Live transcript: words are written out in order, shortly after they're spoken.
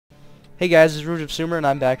Hey guys, it's Rouge of Sumer, and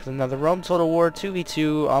I'm back with another Rome Total War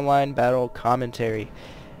 2v2 online battle commentary.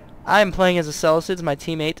 I'm playing as the Selucids, my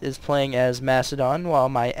teammate is playing as Macedon, while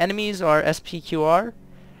my enemies are SPQR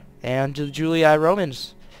and the Julii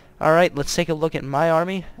Romans. Alright, let's take a look at my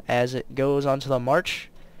army as it goes onto the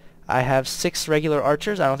march. I have 6 regular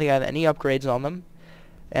archers. I don't think I have any upgrades on them.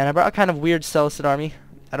 And I brought a kind of weird Selucid army.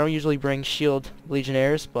 I don't usually bring shield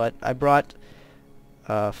legionnaires, but I brought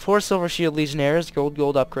 4 silver shield legionnaires, gold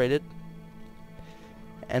upgraded.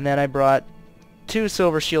 And then I brought 2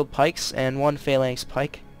 silver shield pikes and 1 phalanx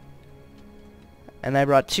pike. And I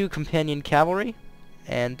brought 2 companion cavalry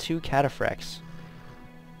and 2 cataphracts.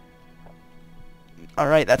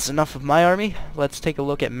 Alright, that's enough of my army. Let's take a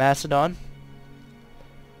look at Macedon.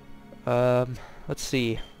 Let's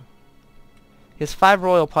see. He has 5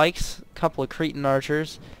 royal pikes, a couple of Cretan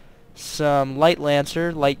archers, some light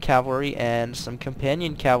lancer, light cavalry, and some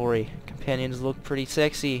companion cavalry. Companions look pretty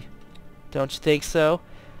sexy. Don't you think so?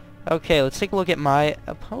 Okay, let's take a look at my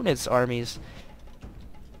opponent's armies.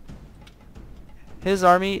 His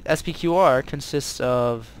army, SPQR, consists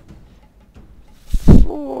of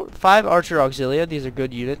 5 archer auxilia. These are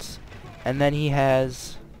good units. And then he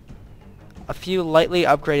has a few lightly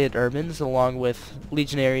upgraded urbans along with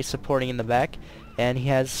legionaries supporting in the back. And he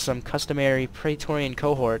has some customary praetorian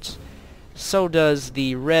cohorts. So does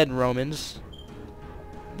the red Romans.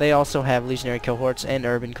 They also have legionary cohorts and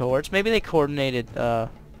urban cohorts. Maybe they coordinated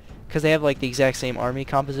because they have like the exact same army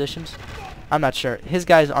compositions. I'm not sure. His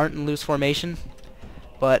guys aren't in loose formation,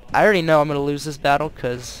 but I already know I'm going to lose this battle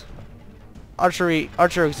because archer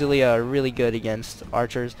auxilia are really good against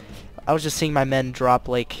archers. I was just seeing my men drop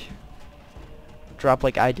like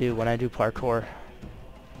I do when I do parkour,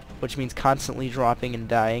 which means constantly dropping and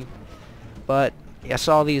dying. But I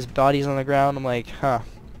saw these bodies on the ground. I'm like, huh.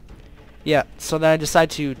 Yeah, so then I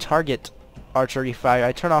decide to target archery fire.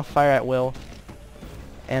 I turn off fire at will,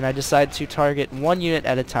 and I decide to target 1 unit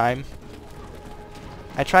at a time.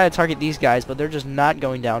 I try to target these guys, but they're just not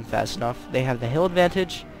going down fast enough. They have the hill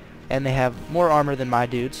advantage, and they have more armor than my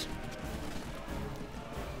dudes.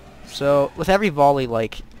 So with every volley,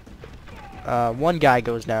 like, 1 guy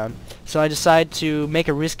goes down. So I decide to make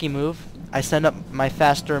a risky move. I send up my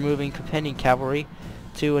faster moving companion cavalry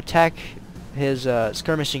to attack his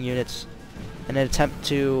skirmishing units in an attempt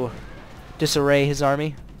to disarray his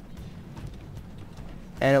army.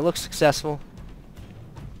 And it looks successful.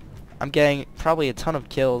 I'm getting probably a ton of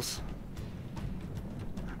kills.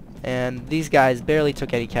 And these guys barely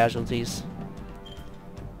took any casualties.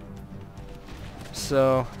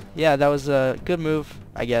 So, yeah, that was a good move,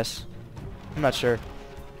 I guess. I'm not sure.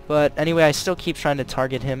 But anyway, I still keep trying to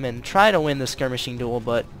target him and try to win the skirmishing duel,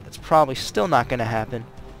 but it's probably still not going to happen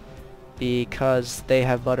because they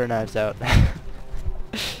have butter knives out.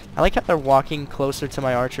 I like how they're walking closer to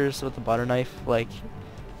my archers with the butter knife, like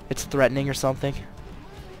it's threatening or something.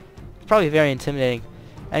 It's probably very intimidating.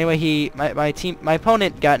 Anyway, my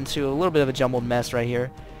opponent got into a little bit of a jumbled mess right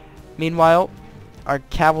here. Meanwhile, our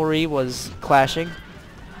cavalry was clashing,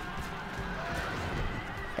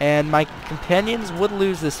 and my companions would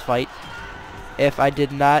lose this fight if I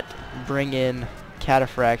did not bring in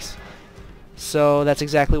cataphracts. So that's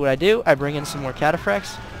exactly what I do. I bring in some more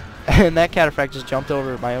cataphracts, and that cataphract just jumped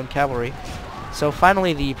over my own cavalry. So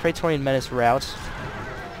finally the Praetorian menace routs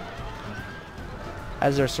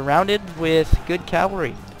as they're surrounded with good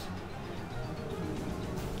cavalry.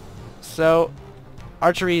 So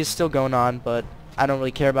archery is still going on, but I don't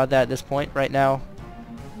really care about that at this point. Right now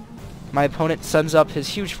my opponent sends up his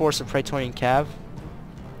huge force of Praetorian cav,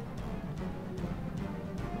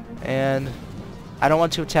 and I don't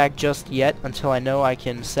want to attack just yet until I know I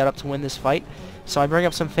can set up to win this fight. So I bring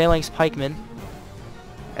up some phalanx pikemen,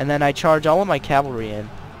 and then I charge all of my cavalry in.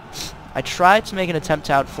 I tried to make an attempt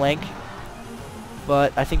to outflank,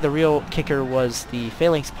 but I think the real kicker was the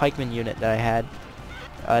phalanx pikemen unit that I had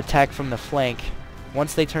attack from the flank.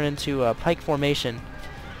 Once they turn into a pike formation,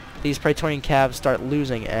 these Praetorian cavs start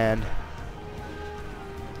losing, and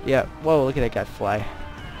yeah, whoa, look at that guy fly.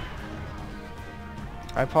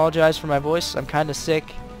 I apologize for my voice. I'm kind of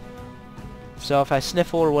sick, so if I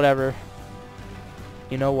sniffle or whatever,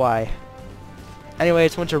 you know why. Anyway,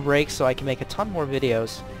 it's winter break, so I can make a ton more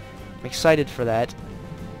videos. I'm excited for that.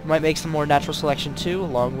 I might make some more natural selection too,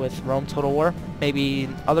 along with Rome Total War. Maybe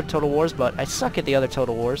other Total Wars, but I suck at the other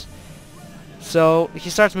Total Wars. So he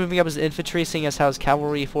starts moving up his infantry, seeing as how his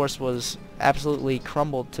cavalry force was absolutely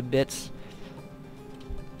crumbled to bits.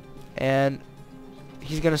 And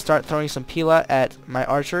he's going to start throwing some pila at my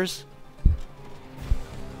archers.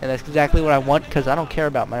 And that's exactly what I want, because I don't care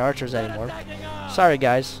about my archers anymore. Sorry,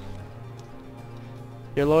 guys.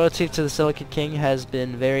 Your loyalty to the Silicate King has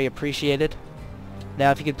been very appreciated.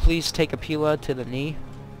 Now if you could please take Apila to the knee,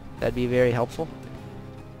 that'd be very helpful.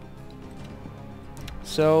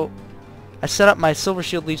 So I set up my Silver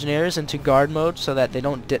Shield Legionnaires into guard mode so that they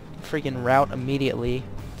don't freaking rout immediately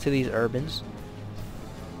to these urbans.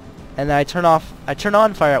 And then I turn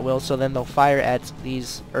on fire at will, so then they'll fire at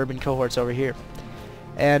these urban cohorts over here.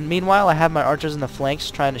 And meanwhile, I have my archers in the flanks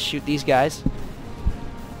trying to shoot these guys,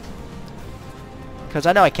 because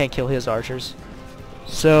I know I can't kill his archers.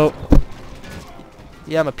 So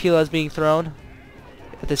yeah, my Pila is being thrown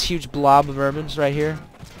at this huge blob of urbans right here.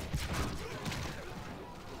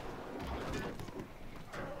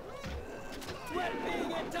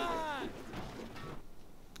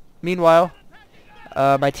 Meanwhile,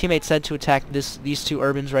 my teammate said to attack these two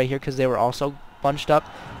urbans right here because they were also bunched up.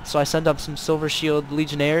 So I sent up some Silver Shield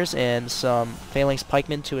Legionnaires and some Phalanx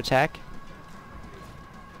Pikemen to attack.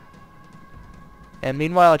 And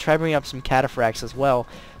meanwhile, I try bringing up some Cataphracts as well.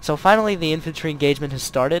 So finally, the infantry engagement has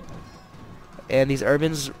started, and these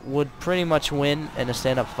urbans would pretty much win in a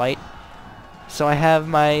stand-up fight. So I have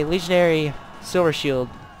my Legionary Silver Shield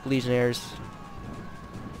Legionnaires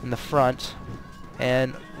in the front,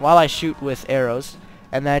 and while I shoot with arrows,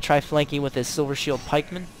 and then I try flanking with this Silver Shield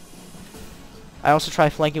Pikeman. I also try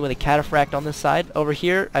flanking with a Cataphract on this side. Over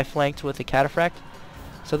here, I flanked with a Cataphract.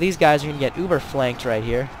 So these guys are going to get uber flanked right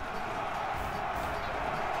here.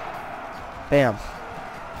 Bam.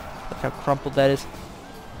 Look how crumpled that is.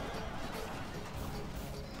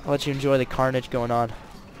 I'll let you enjoy the carnage going on.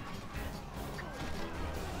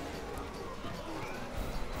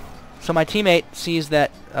 So my teammate sees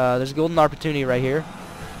that there's a golden opportunity right here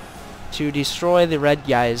to destroy the red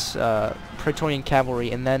guys' Praetorian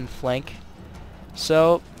cavalry and then flank.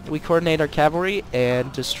 So we coordinate our cavalry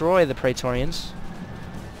and destroy the Praetorians.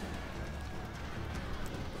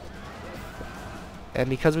 And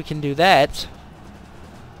because we can do that,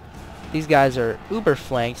 these guys are uber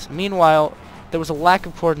flanked. Meanwhile, there was a lack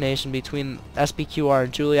of coordination between SPQR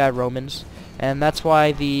and Julii Romans, and that's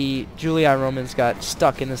why the Julii Romans got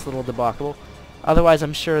stuck in this little debacle. Otherwise,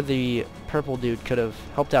 I'm sure the purple dude could have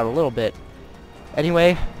helped out a little bit.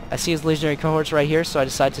 Anyway, I see his legionary cohorts right here, so I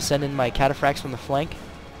decide to send in my Cataphracts from the flank,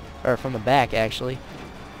 or from the back, actually.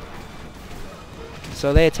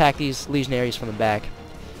 So they attack these legionaries from the back.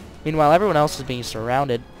 Meanwhile, everyone else is being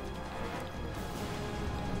surrounded.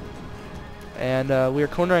 And we are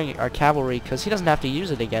cornering our cavalry because he doesn't have to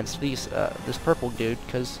use it against these this purple dude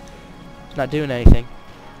because he's not doing anything.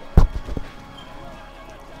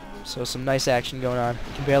 So some nice action going on.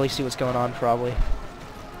 You can barely see what's going on probably,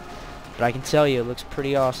 but I can tell you it looks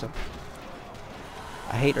pretty awesome.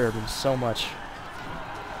 I hate urbans so much.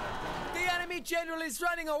 The enemy general is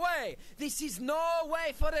running away. This is no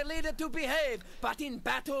way for a leader to behave, but in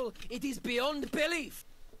battle it is beyond belief.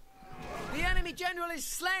 The enemy general is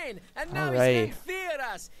slain, and now Alrighty. his men fear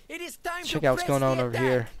us. It is time Check to out what's press going on the over attack.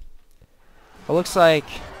 here. It looks like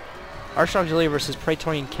Archauxiliary versus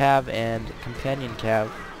Praetorian Cav and Companion Cav.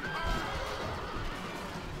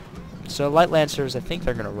 So Light Lancers, I think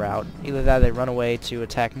they're going to rout. Either that or they run away to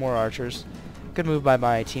attack more archers. Good move by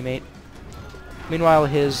my teammate. Meanwhile,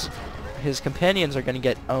 his companions are going to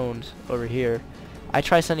get owned over here. I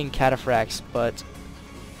try sending Cataphracts, but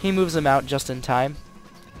he moves them out just in time.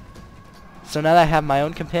 So now that I have my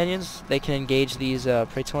own companions, they can engage these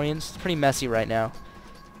Praetorians. It's pretty messy right now.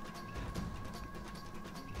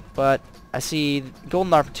 But I see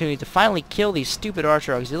golden opportunity to finally kill these stupid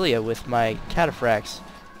Archer Auxilia with my Cataphracts.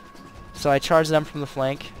 So I charge them from the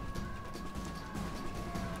flank.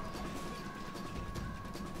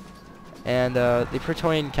 And the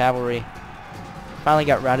Praetorian cavalry finally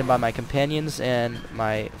got routed by my companions and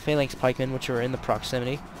my Phalanx Pikemen, which were in the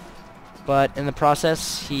proximity. But in the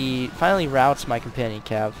process, he finally routs my companion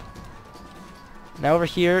cav. Now over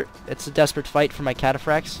here, it's a desperate fight for my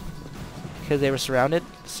Cataphracts because they were surrounded,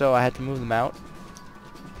 so I had to move them out.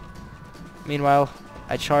 Meanwhile,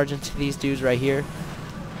 I charge into these dudes right here.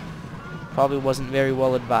 Probably wasn't very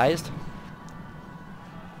well advised.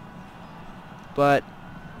 But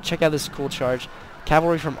check out this cool charge.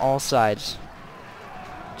 Cavalry from all sides.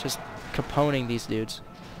 Just caponing these dudes.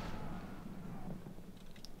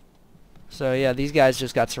 So yeah, these guys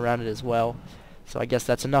just got surrounded as well. So I guess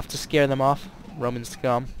that's enough to scare them off. Roman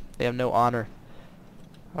scum. They have no honor.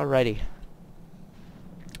 Alrighty.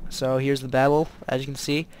 So here's the battle, as you can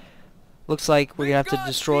see. Looks like we're going to have to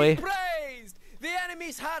destroy... The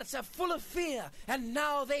enemy's hearts are full of fear, and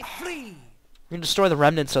now they flee. We're going to destroy the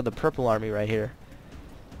remnants of the purple army right here.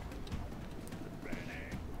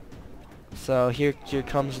 So here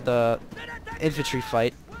comes the infantry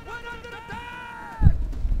fight.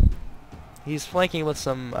 He's flanking with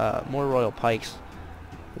some more royal pikes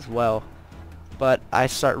as well. But I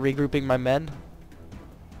start regrouping my men.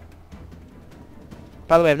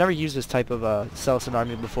 By the way, I've never used this type of Seleucid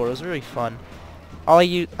army before. It was really fun.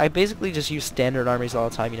 I basically just use standard armies all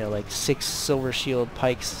the time, you know, like 6 silver shield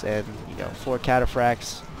pikes and, you know, 4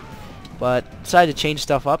 cataphracts. But decided to change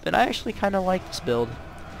stuff up, and I actually kind of like this build.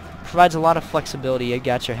 Provides a lot of flexibility. You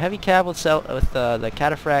got your heavy cav with the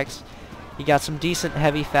cataphracts. You got some decent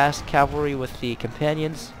heavy fast cavalry with the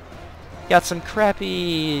companions. You got some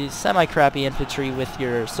crappy, semi-crappy infantry with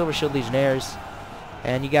your silver shield legionnaires.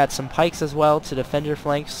 And you got some pikes as well to defend your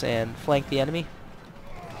flanks and flank the enemy.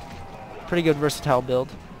 Pretty good versatile build.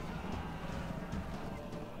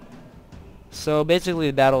 So basically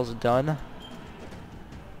the battle's done.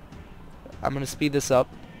 I'm going to speed this up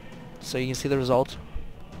so you can see the result.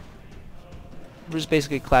 We're just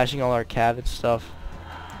basically clashing all our cav and stuff,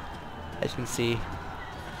 as you can see.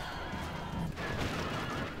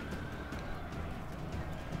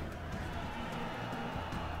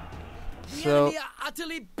 The enemy are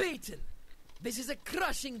utterly beaten. This is a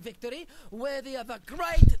crushing victory worthy of a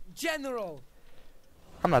great general.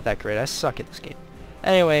 I'm not that great. I suck at this game.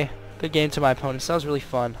 Anyway, good game to my opponents. That was really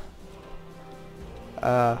fun.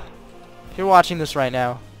 If you're watching this right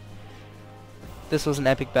now, this was an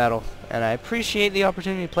epic battle, and I appreciate the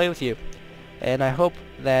opportunity to play with you. And I hope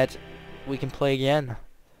that we can play again.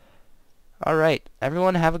 Alright,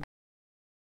 everyone have a